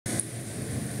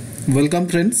Welcome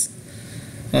friends.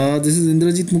 This is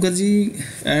Indrajit Mukherjee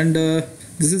and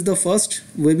this is the first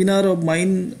webinar of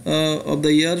mine of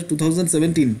the year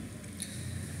 2017.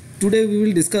 Today we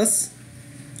will discuss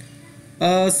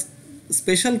a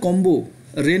special combo,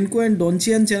 RENKO and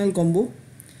Donchian channel combo,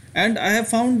 and I have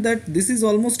found that this is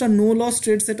almost a no loss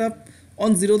trade setup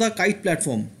on Zerodha Kite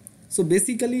platform. So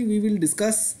basically we will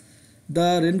discuss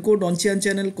the RENKO Donchian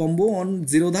channel combo on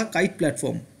Zerodha Kite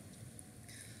platform.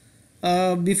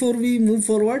 Before we move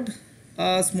forward,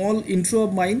 a small intro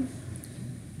of mine.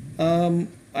 I'm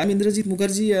Indrajit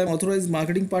Mukherjee. I am authorized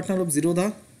marketing partner of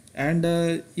Zerodha, and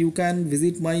you can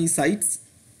visit my sites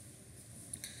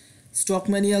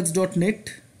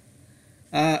stockmaniacs.net,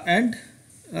 and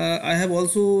I have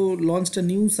also launched a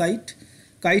new site,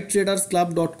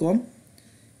 kitetradersclub.com.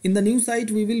 In the new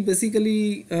site, we will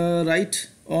basically write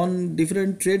on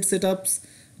different trade setups,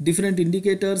 different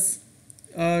indicators,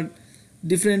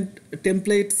 different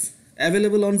templates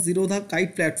available on Zerodha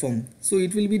Kite platform. So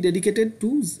it will be dedicated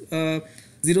to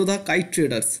Zerodha Kite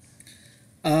traders.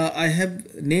 I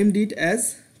have named it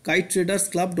as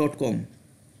kitetradersclub.com.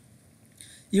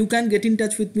 You can get in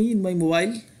touch with me in my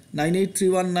mobile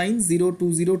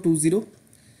 98319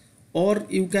 or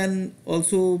you can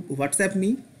also WhatsApp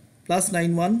me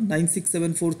 +91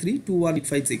 96743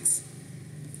 21856.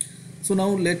 So now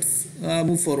let's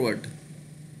move forward.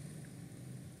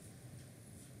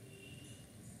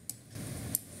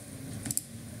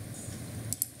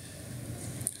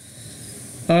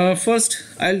 First,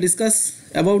 I'll discuss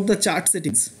about the chart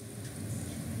settings.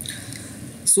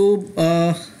 So,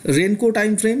 RENKO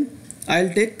time frame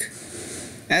I'll take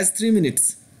as 3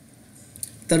 minutes.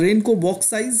 The RENKO box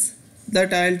size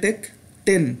that I'll take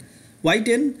 10. Why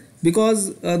 10?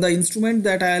 Because the instrument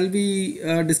that I'll be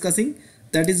discussing,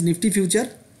 that is Nifty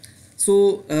future.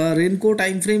 So, RENKO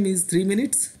time frame is 3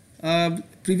 minutes.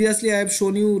 Previously, I have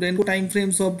shown you RENKO time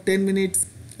frames of 10 minutes,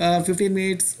 15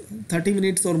 minutes, 30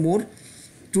 minutes or more.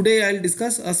 Today I'll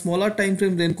discuss a smaller time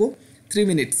frame RENKO, 3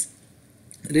 minutes.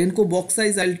 RENKO box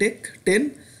size I'll take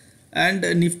 10 and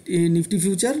Nifty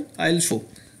future I'll show.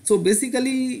 So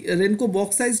basically RENKO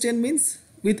box size 10 means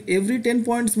with every 10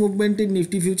 points movement in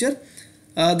Nifty future,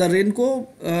 the RENKO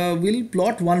will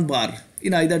plot one bar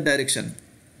in either direction.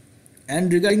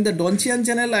 And regarding the Donchian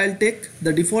channel, I'll take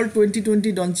the default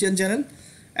 2020 Donchian channel,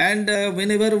 and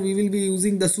whenever we will be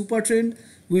using the super trend,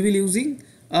 we will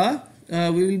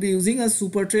be using a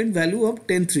super trend value of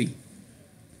 10.3.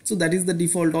 So that is the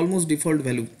default, almost default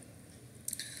value.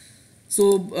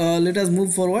 So let us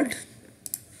move forward.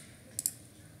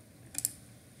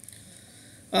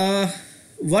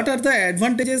 What are the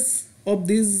advantages of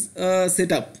this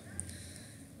setup?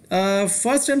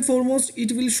 First and foremost,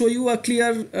 it will show you a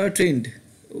clear trend,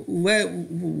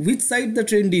 which side the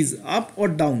trend is, up or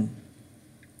down,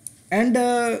 and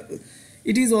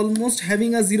it is almost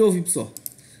having a zero whipsaw.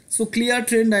 So clear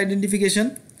trend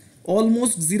identification,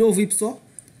 almost zero whipsaw,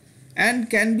 and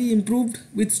can be improved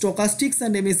with stochastics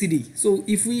and MACD. So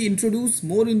if we introduce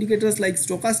more indicators like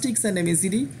stochastics and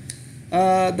MACD,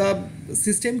 the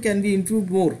system can be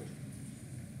improved more,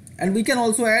 and we can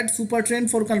also add super trend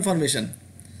for confirmation.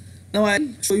 Now I'll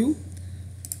show you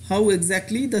how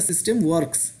exactly the system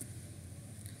works.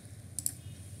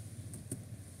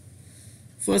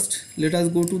 First, let us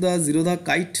go to the Zerodha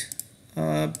Kite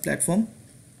platform.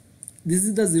 This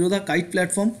is the Zerodha Kite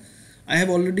platform. I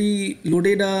have already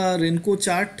loaded a RENKO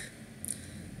chart,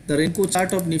 the RENKO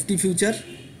chart of Nifty future.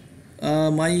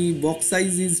 My box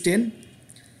size is 10,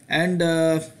 and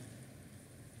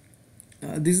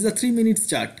this is a 3 minutes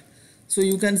chart. So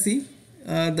you can see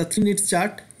the 3 minutes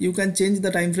chart. You can change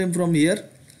the time frame from here,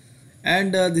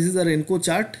 and this is a RENKO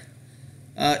chart.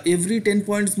 Every 10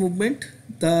 points movement,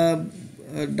 the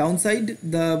downside,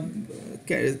 the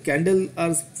candle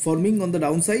are forming on the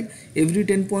downside. Every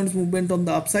 10 points movement on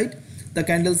the upside, the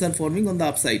candles are forming on the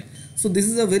upside. So this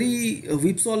is a very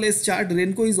whipsaw-less chart.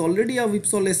 RENKO is already a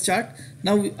whipsaw-less chart.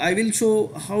 Now I will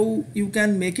show how you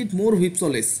can make it more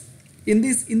whipsaw-less. In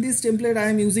this template, I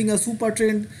am using a super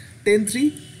trend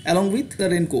 10.3 along with the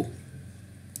RENKO.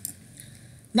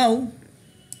 Now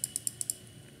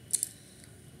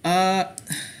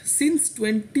since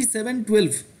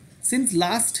 27/12, since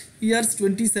last year's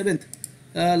 27th,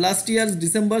 last year's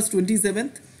December's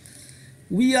 27th,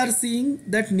 we are seeing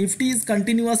that Nifty is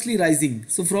continuously rising.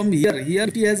 So from here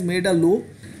Nifty has made a low.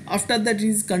 After that it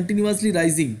is continuously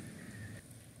rising.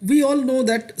 We all know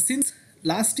that since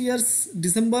last year's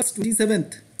December's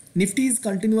 27th, Nifty is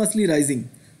continuously rising.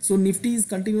 So Nifty is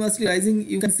continuously rising.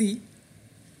 You can see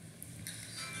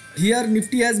here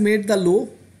Nifty has made the low.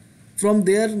 From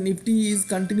there Nifty is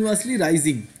continuously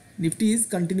rising. Nifty is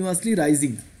continuously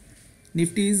rising.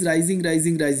 Nifty is rising,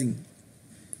 rising, rising.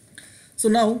 So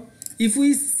now if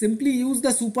we simply use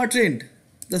the super trend,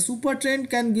 the super trend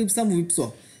can give some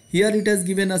whipsaw. Here it has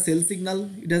given a sell signal,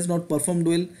 it has not performed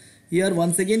well. Here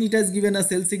once again it has given a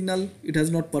sell signal, it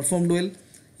has not performed well.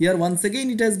 Here once again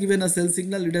it has given a sell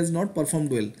signal, it has not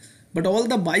performed well. But all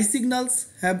the buy signals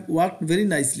have worked very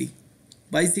nicely.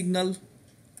 Buy signal,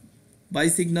 buy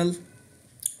signal.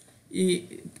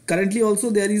 Currently also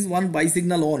there is one buy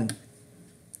signal on.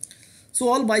 So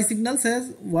all buy signals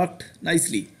has worked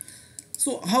nicely.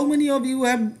 So how many of you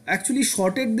have actually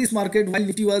shorted this market while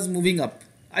Nifty was moving up?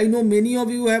 I know many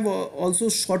of you have also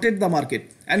shorted the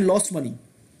market and lost money.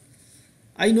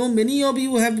 I know many of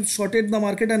you have shorted the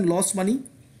market and lost money.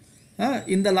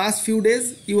 In the last few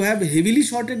days you have heavily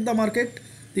shorted the market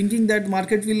thinking that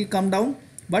market will come down,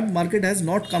 but market has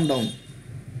not come down.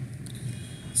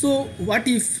 So what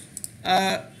if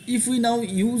we now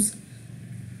use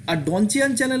a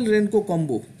Donchian channel RENKO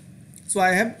combo? So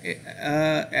I have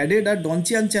added a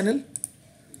Donchian channel,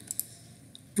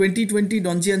 2020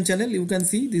 Donchian channel. You can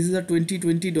see this is a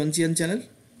 2020 Donchian channel.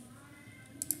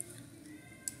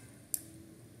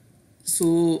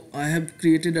 So I have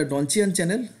created a Donchian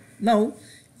channel. Now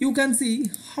you can see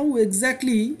how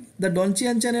exactly the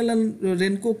Donchian channel and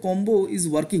RENKO combo is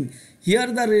working. Here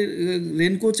the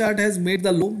RENKO chart has made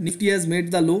the low, Nifty has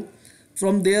made the low.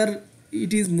 From there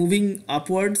it is moving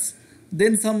upwards,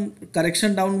 then some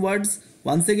correction downwards,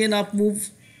 once again up move,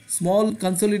 small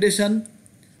consolidation,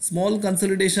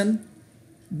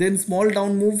 then small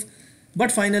down move,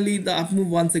 but finally the up move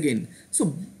once again.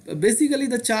 So basically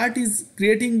the chart is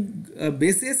creating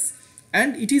bases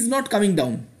and it is not coming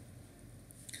down.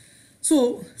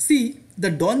 So see the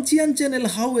Donchian channel,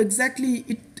 how exactly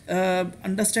it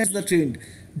understands the trend.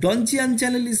 Donchian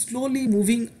channel is slowly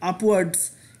moving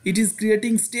upwards. It is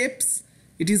creating steps.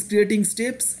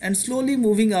 And slowly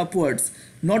moving upwards.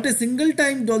 Not a single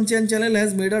time Donchian channel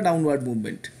has made a downward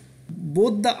movement.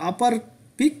 Both the upper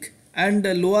peak and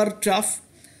the lower trough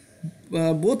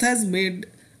both has made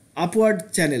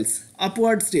upward channels,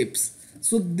 upward steps.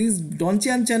 So this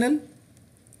Donchian channel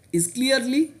is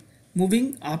clearly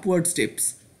moving upward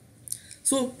steps.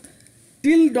 So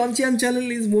till Donchian channel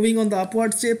is moving on the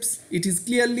upward steps, it is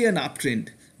clearly an uptrend.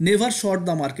 Never short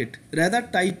the market, rather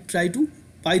try to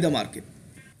buy the market.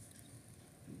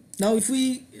 Now if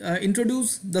we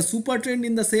introduce the super trend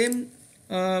in the same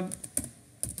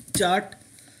chart,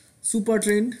 super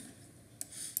trend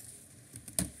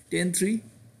 10-3,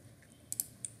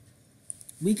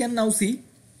 we can now see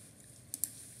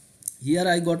here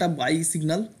I got a buy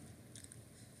signal.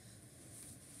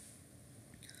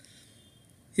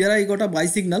 Here I got a buy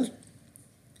signal.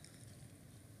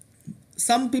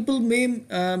 Some people may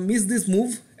miss this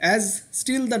move as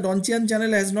still the Donchian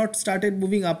channel has not started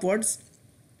moving upwards.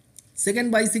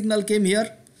 Second buy signal came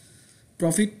here,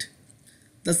 profit.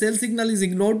 The sell signal is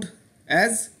ignored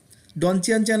as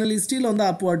Donchian channel is still on the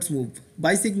upwards move.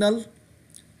 Buy signal,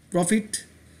 profit,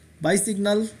 buy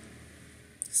signal,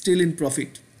 still in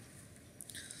profit.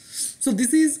 So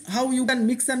this is how you can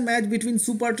mix and match between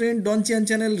super trend, Donchian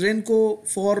channel, RENKO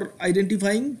for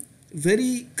identifying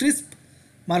very crisp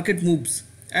market moves,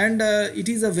 and it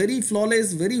is a very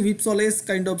flawless, very whipsawless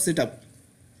kind of setup.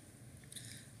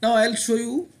 Now I'll show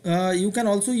you, you can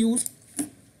also use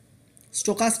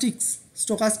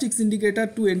stochastics indicator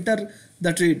to enter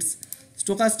the trades.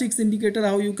 Stochastics indicator,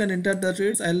 how you can enter the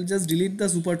trades. I'll just delete the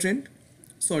super trend.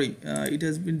 Sorry, it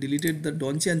has been deleted, the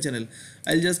Donchian channel.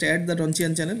 I'll just add the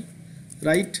Donchian channel.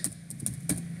 Write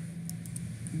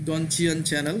Donchian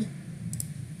channel,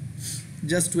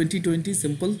 just 2020,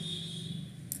 simple.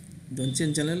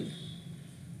 Donchian channel,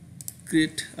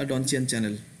 create a Donchian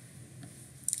channel.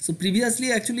 So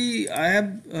previously actually I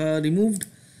have removed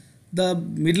the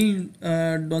middle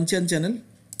Donchian channel.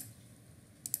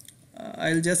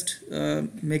 I'll just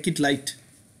make it light.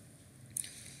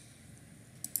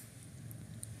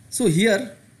 So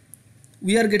here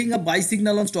we are getting a buy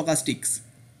signal on stochastics.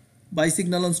 Buy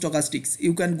signal on stochastics.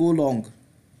 You can go long.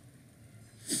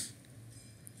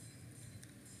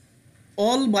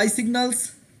 All buy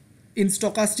signals in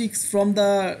stochastics from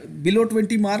the below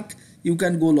 20 mark, you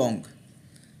can go long.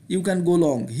 You can go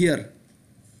long here.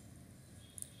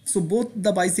 So both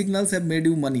the buy signals have made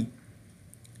you money.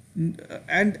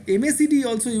 And MACD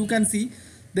also you can see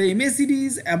the MACD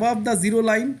is above the zero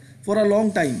line for a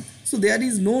long time. So there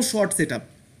is no short setup.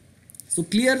 So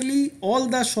clearly all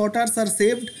the shorters are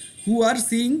saved who are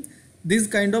seeing this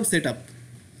kind of setup.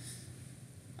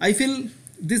 I feel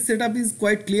this setup is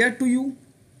quite clear to you.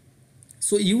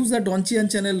 So use a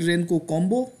Donchian channel RENKO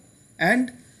combo,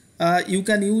 and you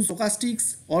can use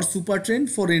stochastics or super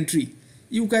trend for entry.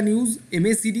 You can use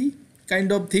MACD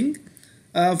kind of thing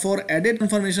for added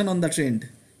confirmation on the trend.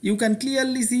 You can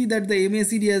clearly see that the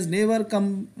MACD has never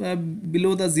come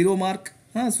below the 0 mark.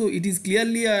 So it is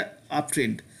clearly a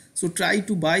uptrend. So try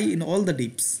to buy in all the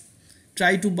dips.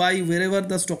 Try to buy wherever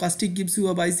the stochastic gives you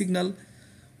a buy signal,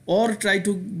 or try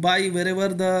to buy wherever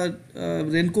the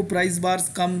RENKO price bars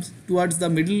comes towards the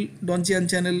middle Donchian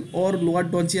channel or lower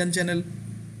Donchian channel,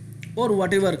 or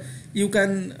whatever. You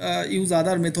can use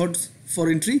other methods for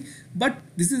entry, but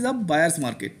this is a buyer's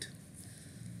market.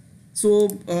 So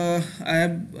I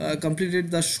have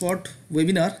completed the short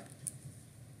webinar.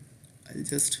 I'll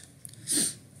just,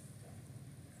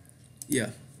 yeah.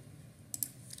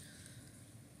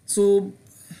 So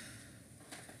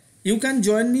you can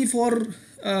join me for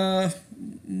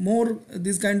more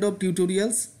this kind of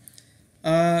tutorials.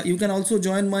 You can also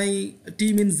join my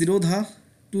team in Zerodha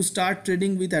to start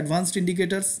trading with advanced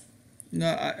indicators.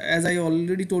 As I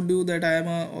already told you that I am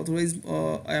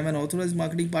an authorized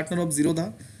marketing partner of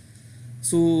Zerodha.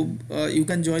 So you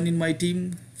can join in my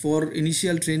team for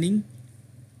initial training.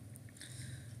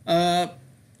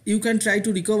 You can try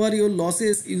to recover your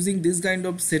losses using this kind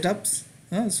of setups.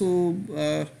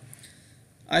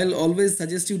 I'll always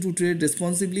suggest you to trade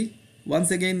responsibly.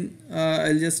 Once again,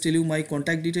 I'll just tell you my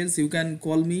contact details. You can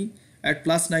call me at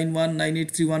 +91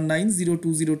 98319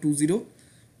 02020,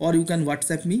 or you can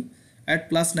WhatsApp me at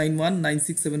 +91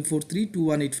 96743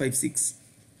 21856.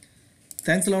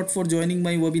 Thanks a lot for joining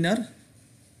my webinar.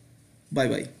 Bye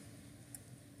bye.